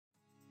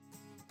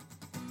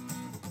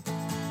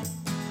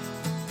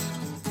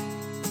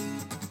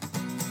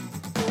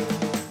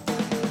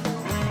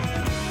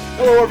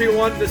Hello,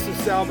 everyone. This is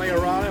Sal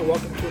Majorana, and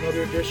welcome to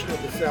another edition of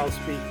the Sal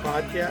Speak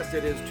podcast.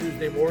 It is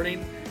Tuesday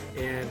morning,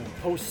 and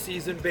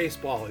postseason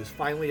baseball is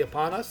finally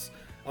upon us.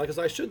 Because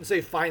I shouldn't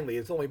say finally.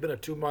 It's only been a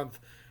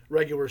 2-month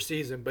regular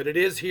season, but it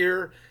is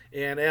here.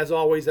 And as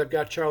always, I've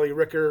got Charlie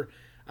Ricker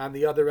on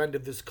the other end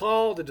of this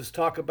call to just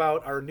talk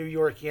about our New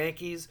York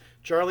Yankees.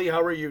 Charlie, how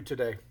are you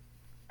today?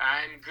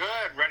 I'm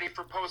good. Ready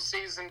for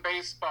postseason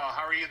baseball.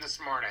 How are you this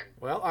morning?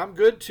 Well, I'm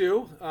good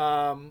too.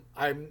 I'm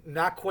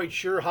not quite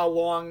sure how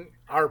long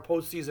our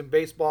postseason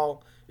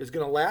baseball is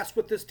going to last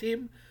with this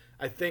team.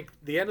 I think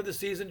the end of the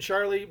season,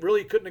 Charlie,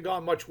 really couldn't have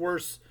gone much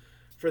worse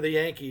for the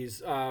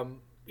Yankees.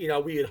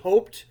 We had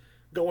hoped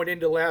going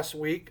into last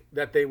week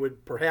that they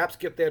would perhaps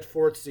get that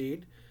fourth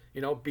seed,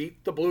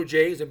 beat the Blue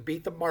Jays and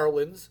beat the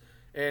Marlins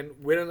and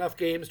win enough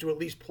games to at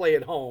least play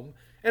at home.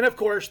 And of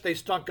course, they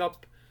stunk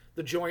up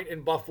the joint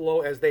in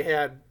Buffalo as they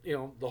had,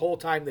 the whole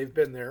time they've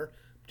been there.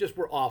 Just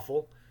were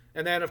awful.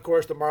 And then, of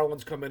course, the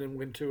Marlins come in and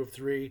win 2 of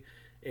 3,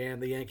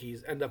 and the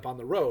Yankees end up on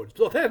the road.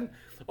 So then,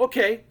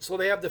 so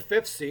they have the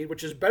 5th seed,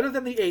 which is better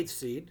than the 8th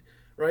seed,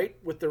 right,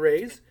 with the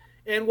Rays.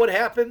 And what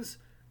happens,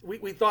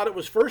 we thought it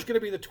was first going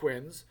to be the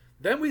Twins.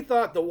 Then we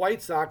thought the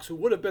White Sox, who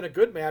would have been a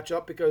good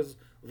matchup because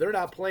they're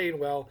not playing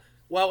well.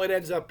 Well, it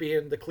ends up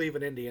being the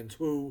Cleveland Indians,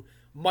 who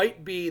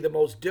might be the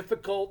most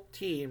difficult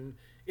team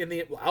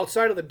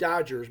outside of the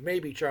Dodgers,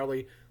 maybe,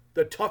 Charlie,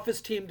 the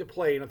toughest team to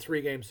play in a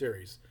 3-game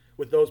series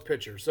with those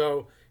pitchers.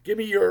 So give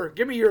me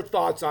your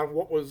thoughts on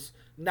what was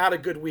not a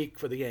good week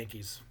for the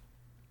Yankees.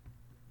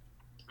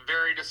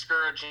 Very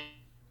discouraging,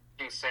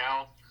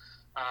 Sal.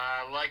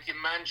 Like you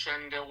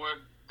mentioned,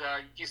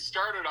 you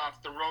started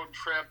off the road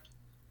trip,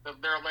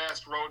 their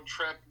last road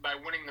trip, by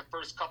winning the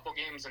first couple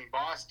games in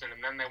Boston,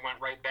 and then they went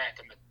right back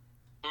and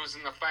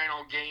losing the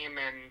final game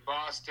in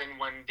Boston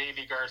when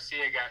Davy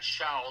Garcia got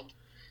shelled.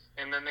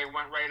 And then they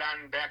went right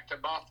on back to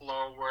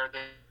Buffalo, where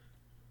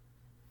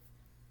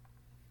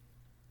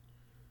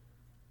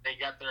they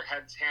got their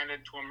heads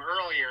handed to them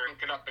earlier and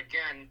get up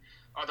again.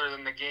 Other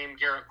than the game,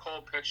 Garrett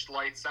Cole pitched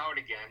lights out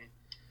again.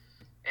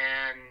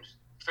 And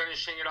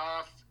finishing it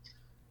off,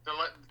 the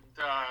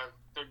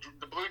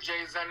Blue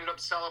Jays ended up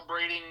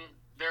celebrating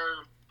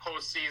their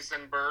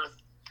postseason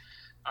berth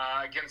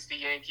against the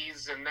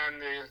Yankees, and then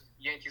the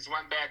Yankees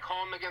went back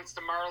home against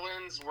the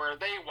Marlins, where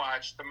they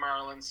watched the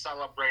Marlins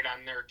celebrate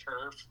on their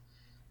turf,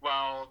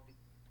 while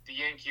the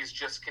Yankees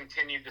just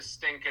continued to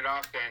stink it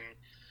up and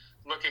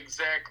look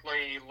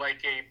exactly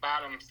like a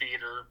bottom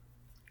feeder,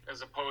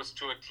 as opposed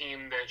to a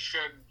team that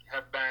should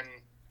have been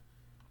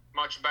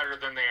much better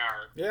than they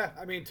are. Yeah,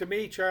 I mean, to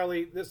me,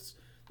 Charlie, this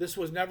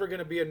was never going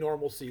to be a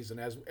normal season,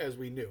 as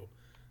we knew,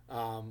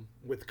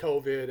 with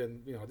COVID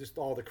and just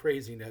all the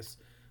craziness.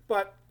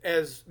 But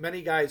as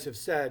many guys have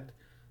said,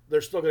 they're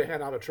still going to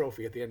hand out a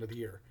trophy at the end of the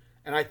year.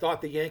 And I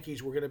thought the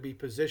Yankees were going to be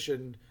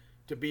positioned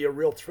to be a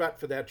real threat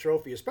for that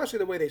trophy, especially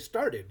the way they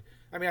started.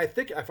 I mean, I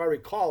think, if I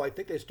recall,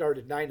 they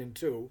started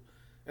 9-2,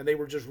 and they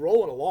were just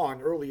rolling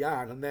along early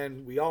on. And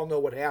then we all know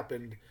what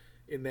happened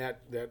in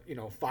that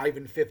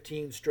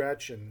 5-15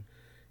 stretch. And,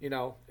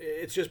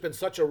 it's just been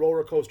such a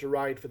roller coaster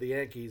ride for the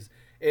Yankees.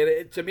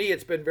 And to me,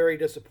 it's been very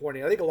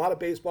disappointing. I think a lot of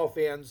baseball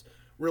fans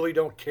really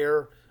don't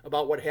care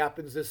about what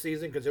happens this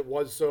season because it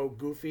was so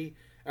goofy.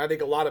 And I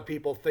think a lot of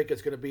people think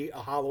it's going to be a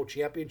hollow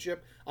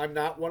championship. I'm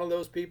not one of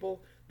those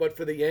people. But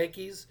for the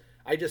Yankees,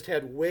 I just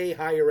had way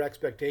higher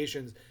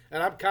expectations.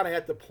 And I'm kind of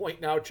at the point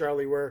now,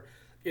 Charlie, where,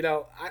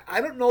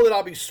 I don't know that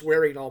I'll be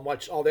swearing all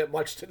that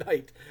much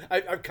tonight.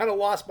 I've kind of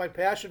lost my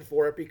passion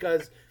for it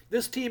because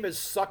this team has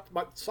sucked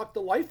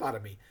the life out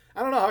of me.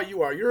 I don't know how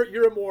you are.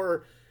 You're a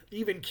more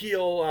even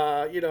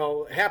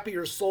keel,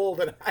 happier soul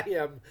than I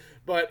am.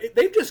 But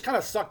they've just kind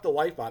of sucked the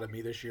life out of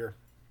me this year.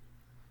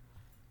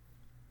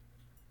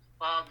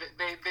 Well,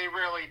 they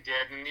really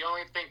did. And the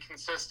only thing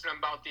consistent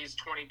about these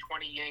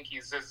 2020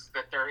 Yankees is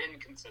that they're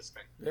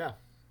inconsistent. Yeah.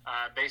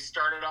 They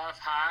started off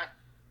hot,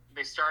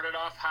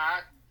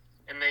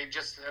 and they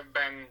just have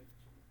been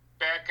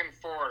back and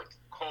forth,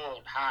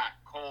 cold, hot.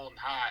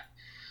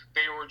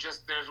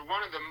 There's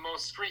one of the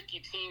most streaky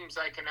teams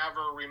I can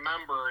ever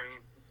remember in,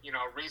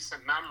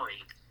 recent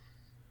memory.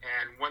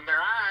 And when they're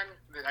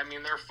on, I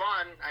mean, they're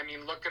fun. I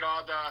mean, look at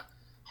all the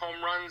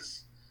home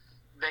runs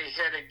they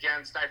hit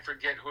against, I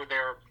forget who they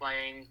were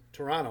playing.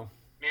 Toronto.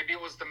 Maybe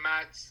it was the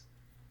Mets.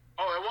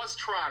 Oh, it was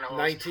Toronto.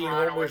 19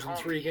 homers in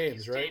 3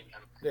 games, right?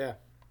 Yeah.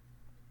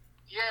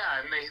 Yeah,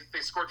 and they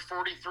scored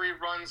 43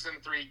 runs in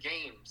 3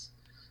 games.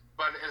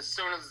 But as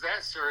soon as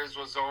that series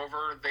was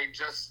over, they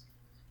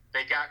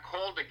got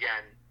cold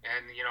again.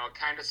 And, it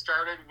kind of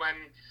started when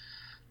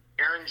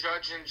Aaron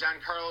Judge and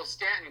Giancarlo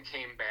Stanton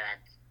came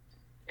back.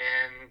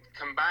 And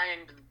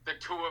combined the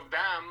two of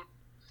them,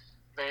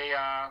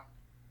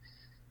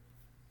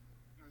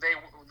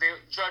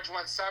 Judge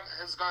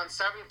has gone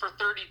 7 for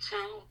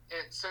 32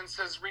 since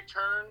his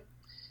return,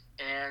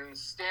 and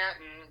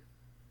Stanton,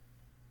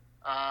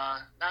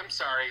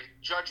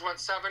 Judge went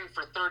 7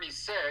 for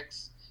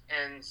 36,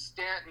 and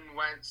Stanton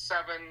went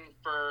 7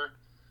 for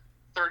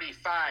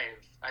 35.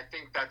 I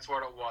think that's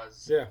what it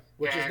was. Yeah,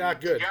 which is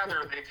not good.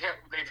 Together they've hit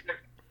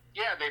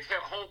Yeah, they've hit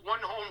one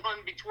home run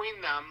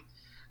between them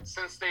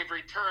since they've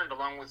returned,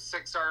 along with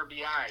 6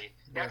 RBI.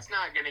 That's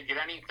not going to get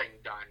anything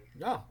done.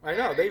 No, I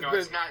know.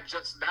 It's not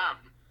just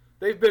them.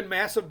 They've been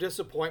massive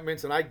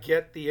disappointments, and I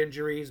get the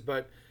injuries,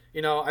 but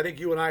I think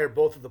you and I are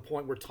both at the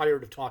point we're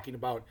tired of talking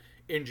about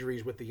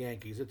injuries with the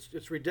Yankees.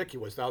 It's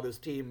ridiculous how this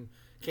team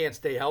can't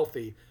stay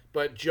healthy.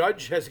 But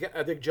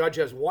I think Judge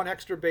has one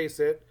extra base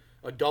hit,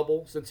 a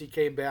double since he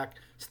came back.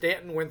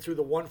 Stanton went through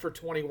the 1 for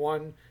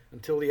 21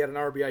 until he had an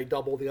RBI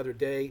double the other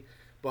day.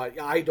 But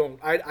I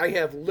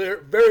have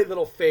very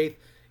little faith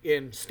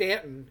in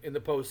Stanton in the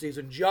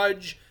postseason.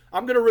 Judge,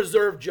 I'm going to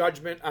reserve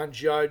judgment on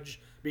Judge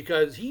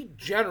because he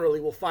generally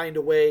will find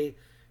a way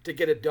to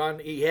get it done.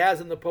 He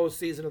has in the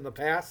postseason in the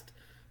past,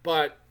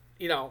 but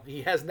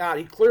he has not.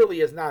 He clearly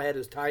has not had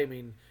his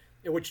timing,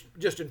 which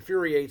just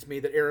infuriates me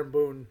that Aaron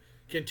Boone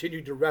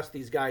continued to rest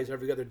these guys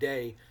every other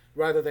day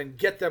rather than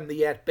get them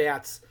the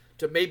at-bats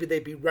to maybe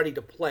they'd be ready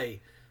to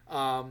play.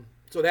 So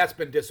that's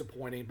been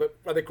disappointing, but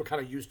I think we're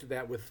kind of used to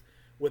that with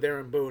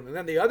Aaron Boone. And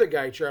then the other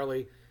guy,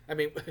 Charlie, I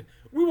mean,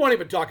 we won't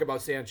even talk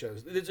about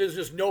Sanchez. There's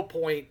just no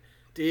point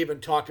to even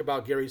talk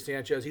about Gary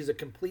Sanchez. He's a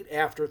complete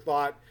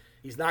afterthought.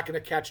 He's not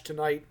going to catch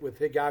tonight with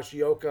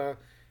Higashioka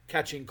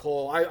catching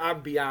Cole.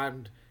 I'm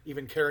beyond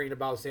even caring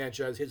about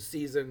Sanchez. His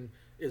season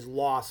is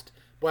lost.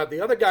 But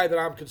the other guy that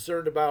I'm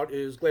concerned about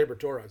is Gleyber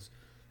Torres.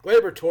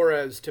 Gleyber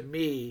Torres, to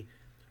me,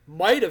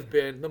 might have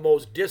been the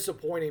most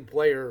disappointing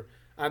player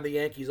on the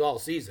Yankees all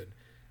season.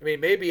 I mean,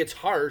 maybe it's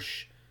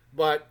harsh,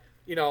 but,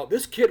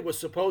 this kid was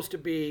supposed to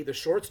be the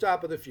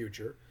shortstop of the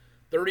future.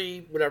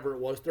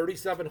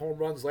 37 home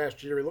runs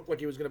last year. He looked like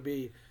he was going to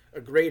be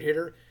a great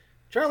hitter.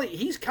 Charlie,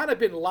 he's kind of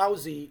been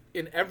lousy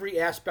in every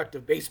aspect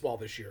of baseball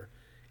this year.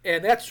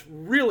 And that's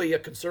really a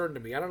concern to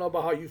me. I don't know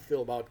about how you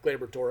feel about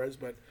Gleyber Torres,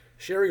 but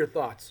share your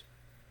thoughts.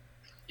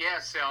 Yeah,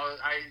 Sal,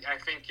 I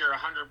think you're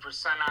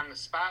 100% on the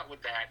spot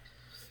with that.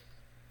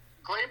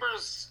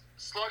 Gleyber's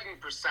slugging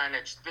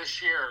percentage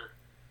this year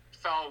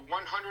fell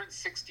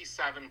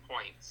 167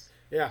 points.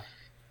 Yeah.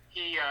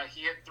 He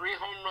hit 3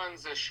 home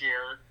runs this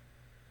year.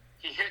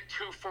 He hit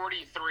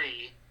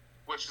 243,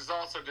 which is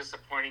also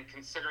disappointing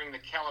considering the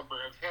caliber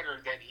of hitter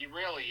that he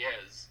really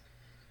is.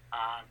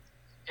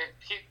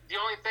 The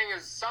only thing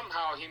is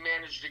somehow he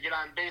managed to get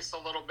on base a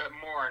little bit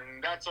more,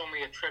 and that's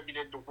only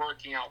attributed to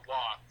working out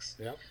walks,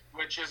 yep.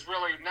 Which is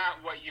really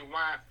not what you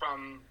want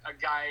from a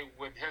guy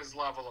with his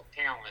level of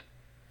talent.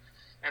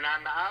 And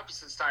on the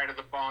opposite side of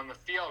the ball in the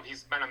field,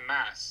 he's been a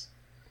mess.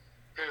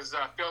 His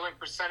fielding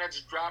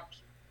percentage dropped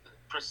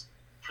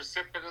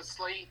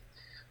precipitously.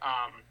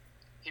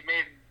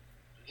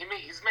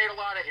 He's made a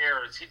lot of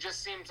errors. He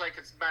just seems like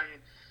it's been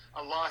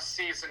a lost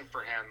season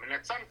for him, and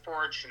it's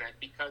unfortunate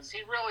because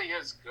he really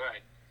is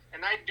good.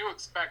 And I do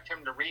expect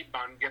him to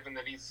rebound, given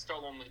that he's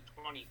still only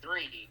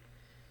 23.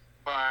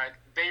 But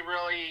they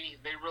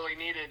really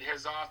needed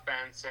his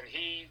offense, and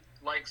he,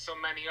 like so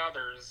many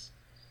others,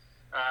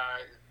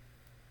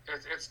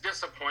 it's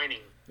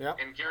disappointing. Yep.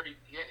 And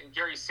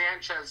Gary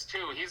Sanchez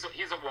too. He's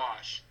a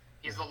wash.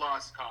 He's a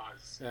lost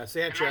cause. Yeah,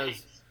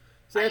 Sanchez.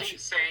 I hate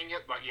saying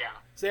it, but yeah.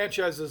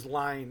 Sanchez's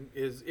line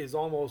is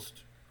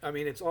almost. I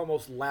mean, it's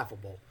almost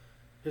laughable.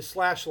 His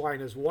slash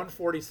line is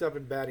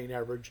 147 batting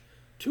average,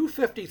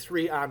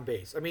 253 on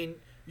base. I mean,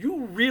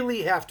 you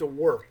really have to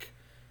work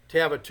to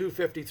have a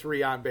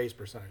 253 on base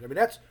percentage. I mean,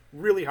 that's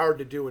really hard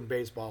to do in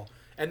baseball.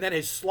 And then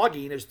his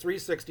slugging is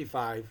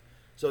 365,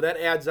 so that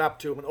adds up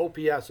to an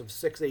OPS of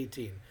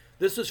 618.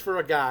 This is for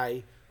a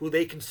guy who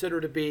they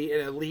consider to be an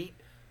elite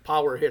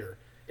power hitter.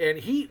 And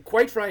he,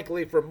 quite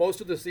frankly, for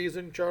most of the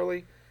season,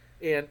 Charlie,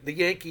 and the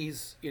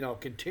Yankees,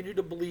 continue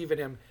to believe in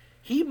him,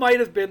 he might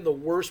have been the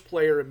worst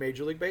player in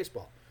Major League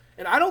Baseball.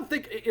 And I don't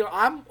think,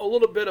 I'm a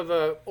little bit of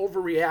a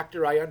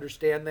overreactor. I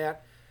understand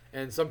that.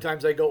 And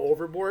sometimes I go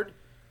overboard.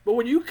 But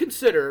when you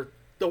consider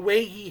the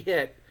way he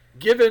hit,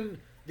 given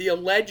the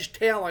alleged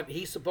talent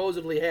he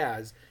supposedly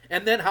has,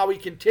 and then how he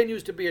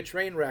continues to be a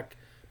train wreck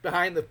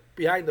behind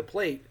the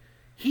plate,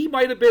 he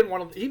might have been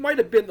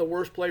the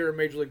worst player in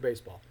Major League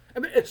Baseball. I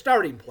mean, a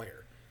starting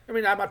player. I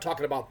mean, I'm not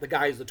talking about the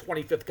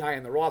 25th guy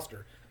in the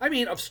roster. I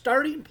mean, of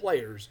starting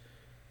players,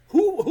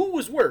 who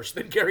was worse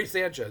than Gary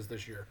Sanchez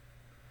this year?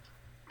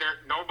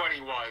 Nobody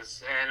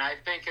was. And I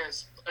think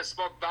it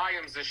spoke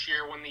volumes this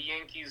year when the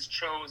Yankees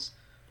chose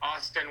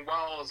Austin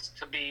Wells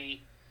to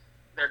be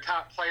their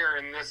top player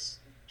in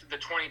the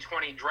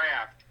 2020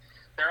 draft.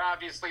 They're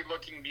obviously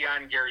looking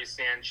beyond Gary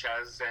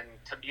Sanchez, and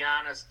to be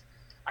honest,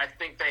 I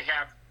think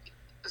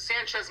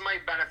Sanchez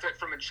might benefit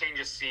from a change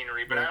of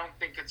scenery, but I don't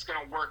think it's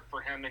going to work for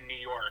him in New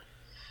York.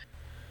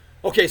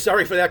 Okay,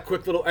 sorry for that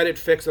quick little edit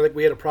fix. I think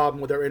we had a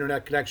problem with our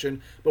internet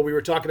connection, but we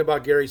were talking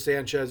about Gary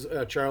Sanchez,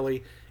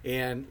 Charlie,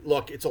 and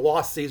look, it's a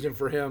lost season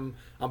for him.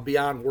 I'm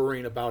beyond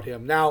worrying about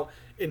him. Now,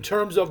 in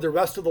terms of the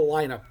rest of the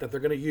lineup that they're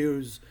going to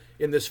use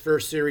in this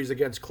first series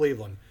against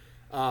Cleveland,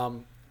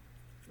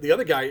 the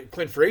other guy,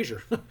 Clint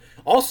Frazier,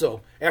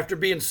 also, after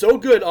being so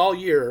good all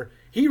year,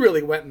 he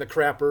really went in the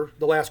crapper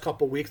the last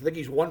couple of weeks. I think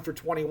he's 1 for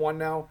 21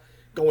 now.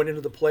 going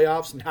into the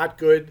playoffs. Not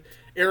good.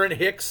 Aaron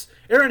Hicks'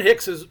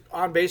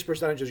 on base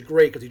percentage is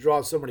great because he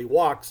draws so many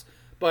walks.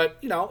 But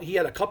he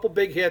had a couple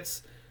big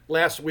hits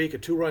last week, a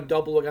 2-run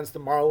double against the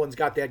Marlins.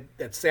 Got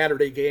that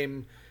Saturday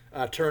game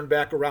turned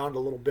back around a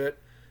little bit.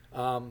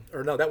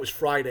 Or no, that was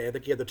Friday. I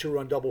think he had the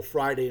 2-run double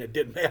Friday, and it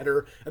didn't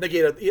matter. I think he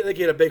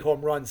had a big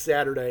home run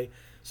Saturday.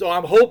 So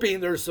I'm hoping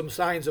there's some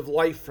signs of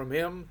life from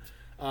him.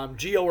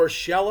 Gio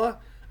Urshela,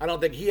 I don't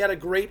think he had a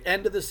great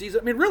end of the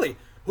season. I mean, really,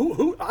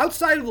 who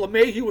outside of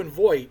LeMahieu and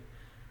Voit,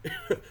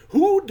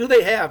 who do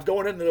they have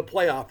going into the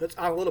playoff that's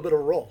on a little bit of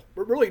a roll?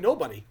 But really,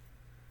 nobody.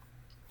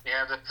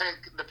 Yeah,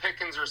 the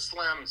pickings are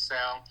slim,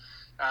 Sal.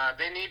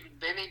 They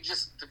need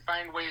just to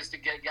find ways to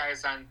get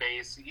guys on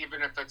base,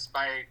 even if it's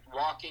by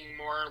walking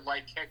more,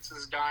 like Hicks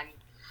has done.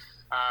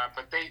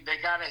 But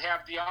they got to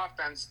have the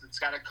offense that's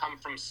got to come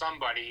from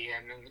somebody,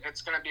 and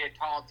it's going to be a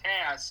tall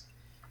task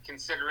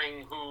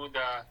considering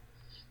that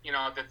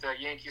the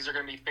Yankees are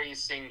going to be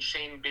facing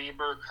Shane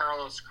Bieber,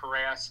 Carlos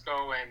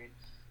Carrasco, and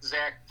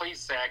Zach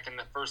Plesac in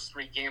the first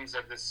 3 games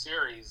of this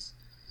series.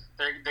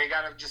 They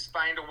got to just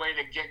find a way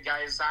to get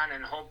guys on,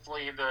 and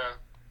hopefully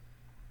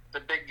the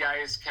big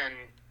guys can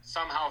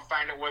somehow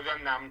find it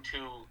within them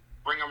to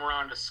bring them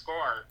around to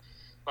score.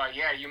 But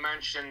yeah, you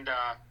mentioned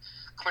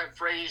Clint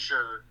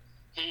Frazier.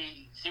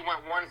 He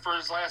went 1 for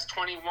his last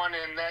 21,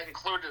 and that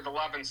included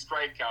 11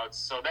 strikeouts.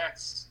 So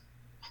that's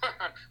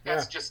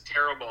just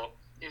terrible.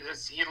 He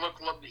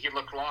looked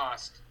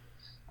lost.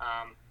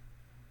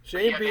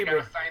 Shane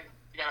Bieber.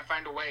 You gotta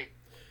find a way.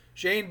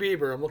 Shane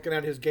Bieber. I'm looking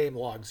at his game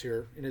logs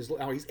here. He's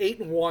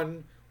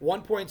 8-1,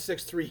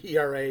 1.63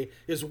 ERA.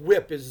 His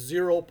WHIP is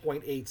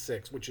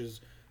 0.86, which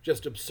is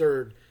just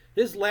absurd.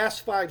 His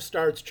last 5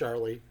 starts,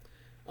 Charlie,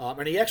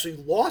 and he actually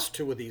lost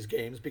 2 of these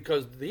games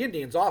because the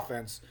Indians'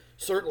 offense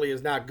certainly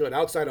is not good.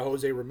 Outside of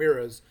Jose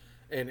Ramirez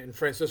and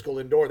Francisco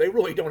Lindor, they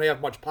really don't have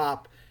much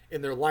pop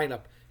in their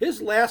lineup.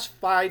 His last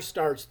 5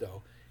 starts,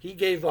 though, he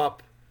gave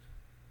up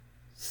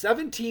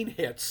 17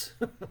 hits.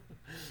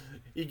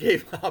 He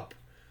gave up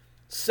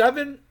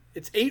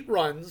 8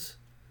 runs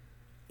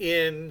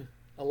in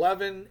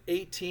 11,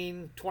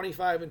 18,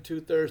 25 and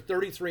 2/3,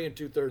 33 and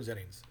 2/3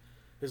 innings.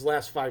 His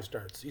last 5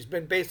 starts. He's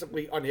been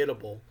basically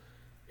unhittable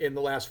in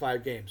the last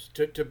 5 games.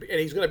 And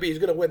he's going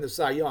to win the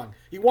Cy Young.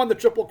 He won the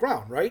Triple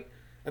Crown, right?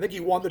 I think he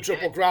won the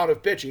Triple Crown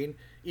of pitching.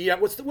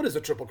 What is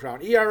the Triple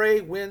Crown?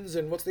 ERA, wins,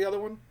 and what's the other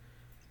one?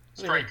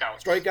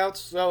 Strikeouts.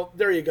 So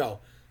there you go.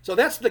 So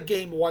that's the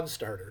game 1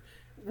 starter.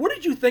 What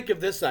did you think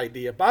of this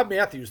idea? Bob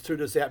Matthews threw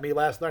this at me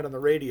last night on the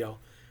radio.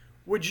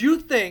 Would you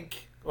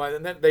think, well,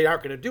 and they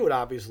aren't going to do it,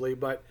 obviously,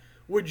 but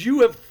would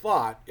you have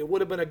thought it would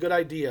have been a good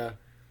idea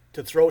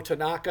to throw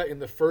Tanaka in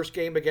the first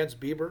game against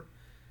Bieber?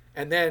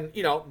 And then,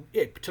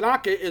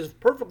 Tanaka is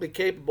perfectly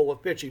capable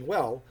of pitching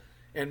well,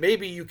 and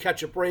maybe you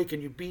catch a break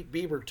and you beat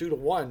Bieber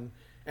 2-1,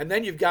 and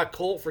then you've got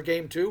Cole for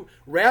game 2,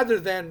 rather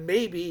than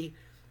maybe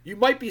you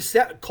might be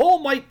set. Cole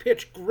might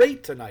pitch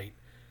great tonight,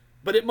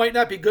 but it might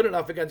not be good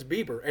enough against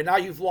Bieber, and now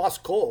you've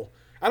lost Cole.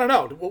 I don't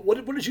know.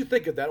 What did you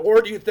think of that?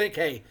 Or do you think,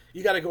 hey,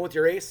 you got to go with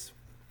your ace?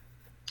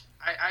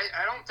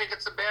 I don't think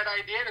it's a bad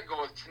idea to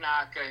go with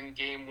Tanaka in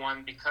game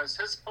 1 because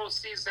his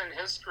postseason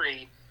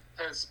history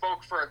has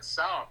spoke for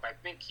itself. I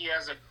think he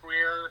has a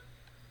career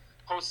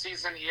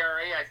postseason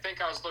ERA. I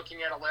think I was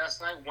looking at it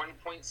last night,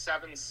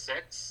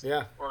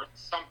 1.76, or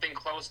something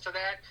close to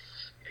that.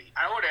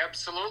 I would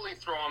absolutely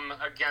throw him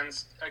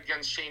against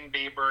Shane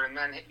Bieber, and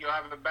then you'll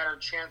have a better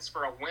chance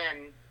for a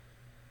win,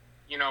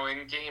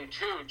 in game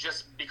 2,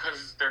 just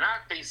because they're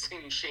not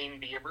facing Shane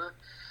Bieber.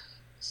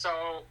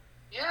 So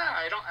yeah,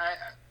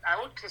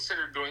 I would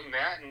consider doing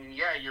that, and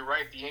yeah, you're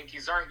right. The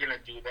Yankees aren't going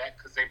to do that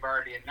because they've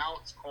already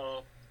announced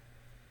Cole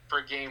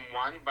for game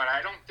 1, but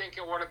I don't think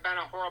it would have been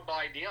a horrible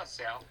idea,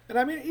 Sal. And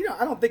I mean,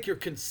 I don't think you're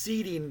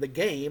conceding the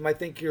game. I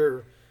think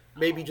you're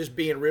maybe just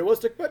being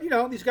realistic, but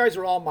these guys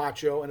are all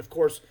macho, and of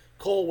course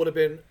Cole would have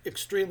been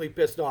extremely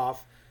pissed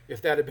off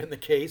if that had been the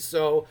case.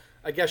 So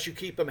I guess you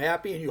keep him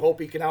happy and you hope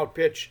he can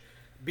outpitch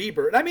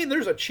Bieber. And I mean,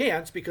 there's a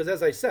chance because,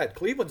 as I said,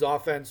 Cleveland's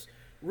offense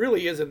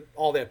really isn't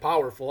all that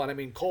powerful, and I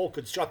mean, Cole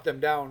could shut them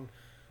down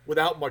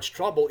without much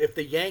trouble if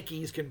the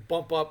Yankees can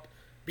bump up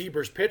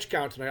Bieber's pitch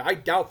count tonight. I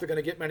doubt they're going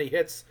to get many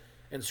hits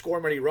and score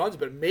many runs,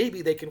 but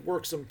maybe they can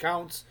work some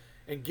counts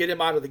and get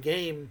him out of the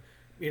game,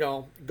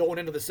 going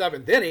into the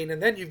 7th inning,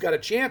 and then you've got a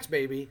chance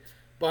maybe.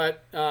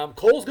 But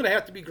Cole's going to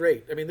have to be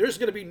great. I mean, there's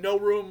going to be no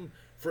room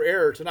for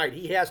error tonight.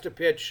 He has to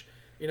pitch,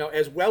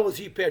 as well as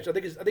he pitched. I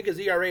think his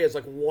ERA is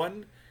like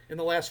 1 in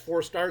the last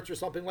 4 starts or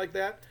something like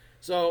that.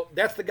 So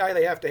that's the guy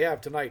they have to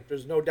have tonight.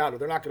 There's no doubt, or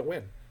they're not going to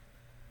win.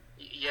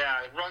 Yeah,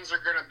 runs are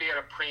going to be at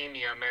a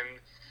premium, and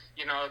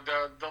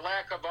the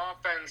lack of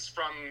offense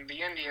from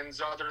the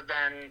Indians, other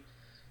than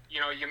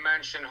you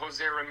mentioned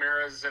Jose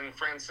Ramirez and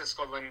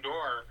Francisco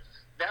Lindor,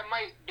 that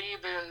might be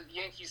the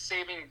Yankees'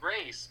 saving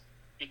grace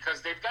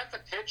because they've got the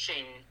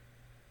pitching,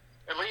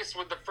 at least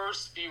with the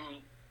first few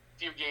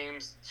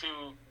games, to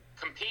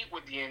compete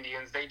with the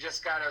Indians. They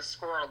just got to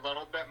score a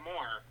little bit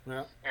more,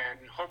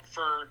 and hope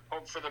for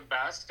the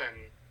best.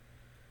 And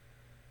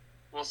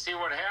we'll see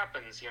what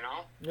happens.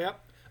 Yep.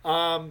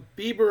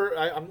 Bieber,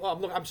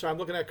 I'm sorry, I'm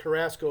looking at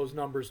Carrasco's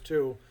numbers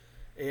too,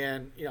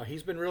 and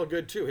he's been real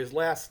good too. His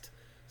last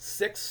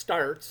 6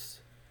 starts,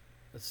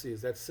 let's see,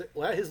 is that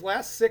his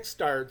last 6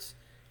 starts?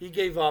 He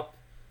gave up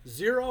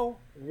 0,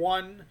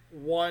 1,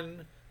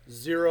 1,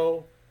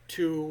 0,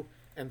 2,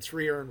 and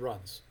 3 earned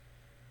runs.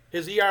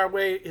 His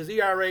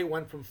ERA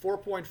went from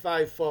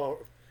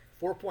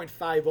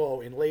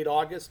 4.50 in late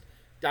August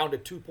down to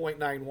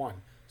 2.91.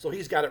 So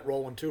he's got it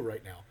rolling too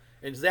right now.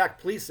 And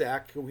Zach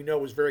Plesac, who we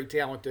know is very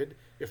talented,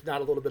 if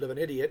not a little bit of an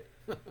idiot,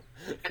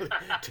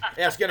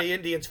 ask any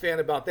Indians fan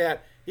about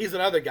that. He's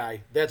another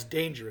guy that's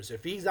dangerous.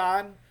 If he's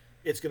on,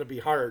 it's going to be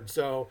hard.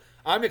 So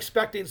I'm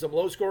expecting some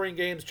low-scoring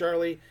games,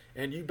 Charlie,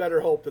 and you better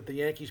hope that the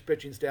Yankees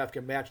pitching staff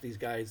can match these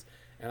guys.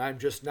 And I'm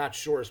just not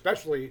sure,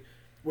 especially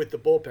with the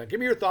bullpen. Give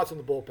me your thoughts on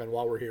the bullpen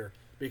while we're here.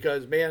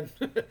 Because, man,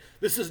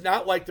 this is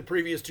not like the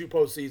previous 2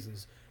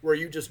 postseasons where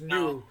you just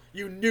knew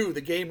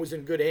the game was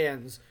in good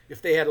hands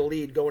if they had a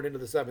lead going into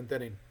the 7th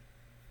inning.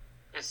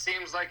 It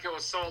seems like it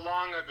was so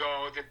long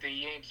ago that the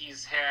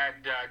Yankees had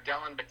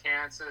Dellin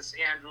Betances,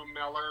 Andrew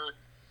Miller,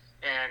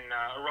 and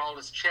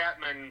Aroldis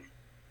Chapman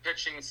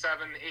pitching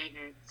 7th,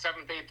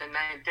 8th, and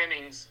 9th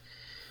innings.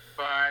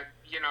 But,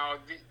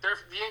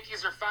 the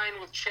Yankees are fine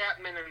with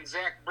Chapman and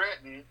Zach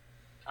Britton.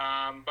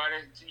 But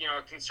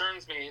it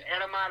concerns me.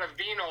 Adam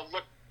Ottavino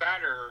looked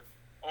better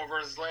over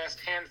his last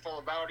handful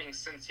of outings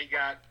since he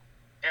got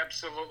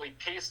absolutely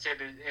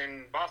pasted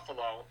in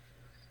Buffalo.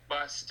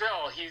 But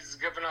still, he's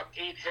given up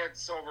 8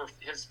 hits over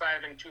his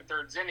 5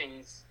 2/3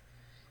 innings.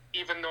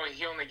 Even though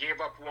he only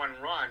gave up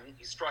 1 run,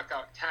 he struck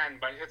out 10.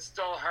 But it's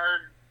still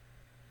hard.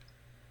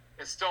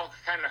 It's still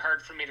kind of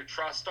hard for me to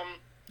trust him.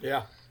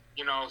 Yeah.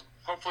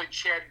 Hopefully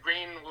Chad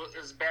Green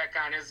is back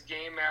on his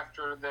game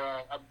after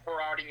a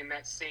poor outing in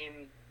that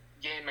same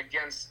game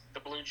against the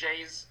Blue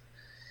Jays.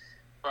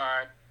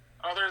 But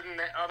other than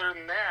that,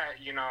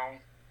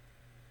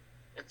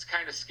 it's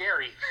kind of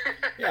scary.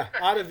 Yeah,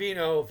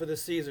 Ottavino for the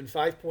season,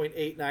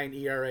 5.89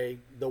 ERA.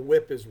 The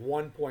WHIP is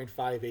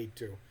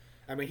 1.582.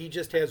 I mean, he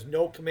just has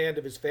no command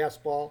of his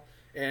fastball,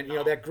 and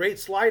that great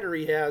slider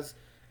he has.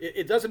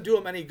 It doesn't do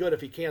him any good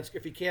if he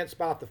can't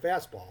spot the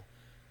fastball.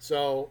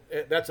 So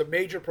that's a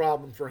major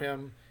problem for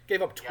him.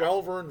 Gave up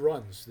 12 earned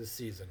runs this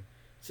season.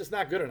 It's just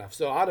not good enough.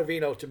 So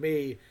Ottavino, to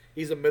me,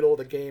 he's a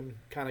middle-of-the-game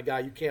kind of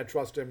guy. You can't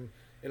trust him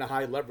in a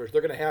high leverage.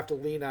 They're going to have to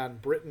lean on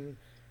Britton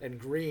and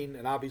Green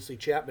and obviously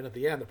Chapman at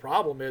the end. The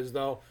problem is,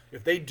 though,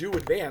 if they do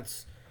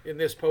advance in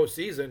this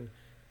postseason,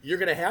 you're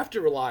going to have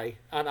to rely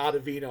on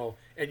Ottavino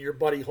and your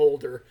buddy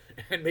Holder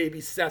and maybe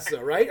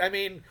Sessa, right? I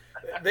mean,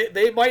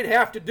 they might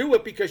have to do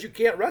it because you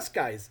can't rest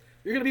guys.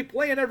 You're going to be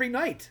playing every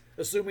night,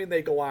 assuming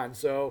they go on.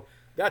 So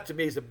that, to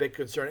me, is a big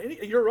concern. And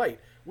you're right.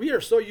 We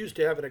are so used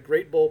to having a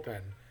great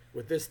bullpen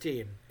with this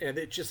team, and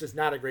it just is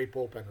not a great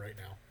bullpen right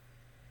now.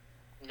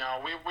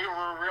 No, we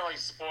were really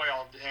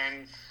spoiled,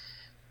 and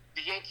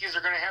the Yankees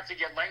are going to have to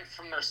get length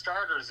from their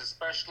starters,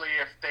 especially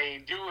if they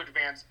do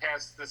advance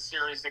past the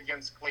series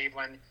against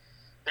Cleveland.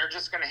 They're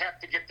just going to have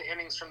to get the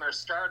innings from their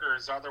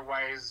starters.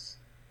 Otherwise,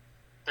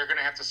 they're going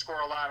to have to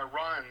score a lot of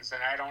runs,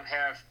 and I don't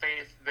have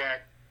faith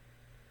that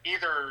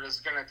either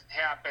is going to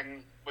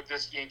happen with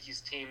this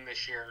Yankees team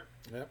this year.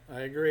 Yep,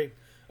 I agree.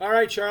 All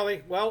right,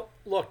 Charlie. Well,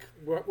 look,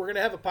 we're going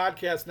to have a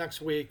podcast next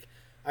week.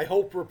 I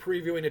hope we're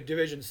previewing a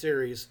division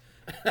series.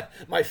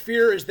 My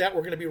fear is that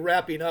we're going to be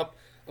wrapping up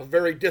a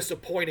very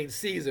disappointing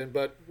season,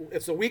 but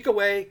it's a week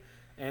away,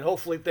 and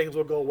hopefully things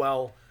will go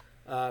well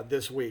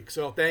this week.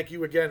 So thank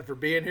you again for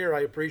being here.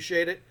 I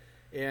appreciate it.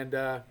 And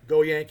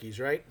go Yankees,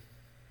 right?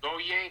 Go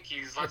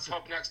Yankees. Let's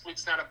hope next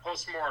week's not a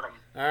postmortem.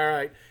 All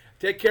right.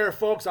 Take care,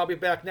 folks. I'll be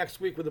back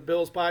next week with the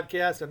Bills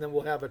podcast, and then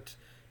we'll have a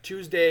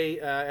Tuesday,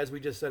 as we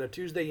just said, a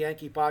Tuesday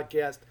Yankee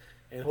podcast,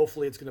 and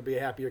hopefully it's going to be a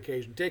happy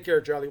occasion. Take care,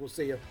 Charlie. We'll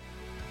see you.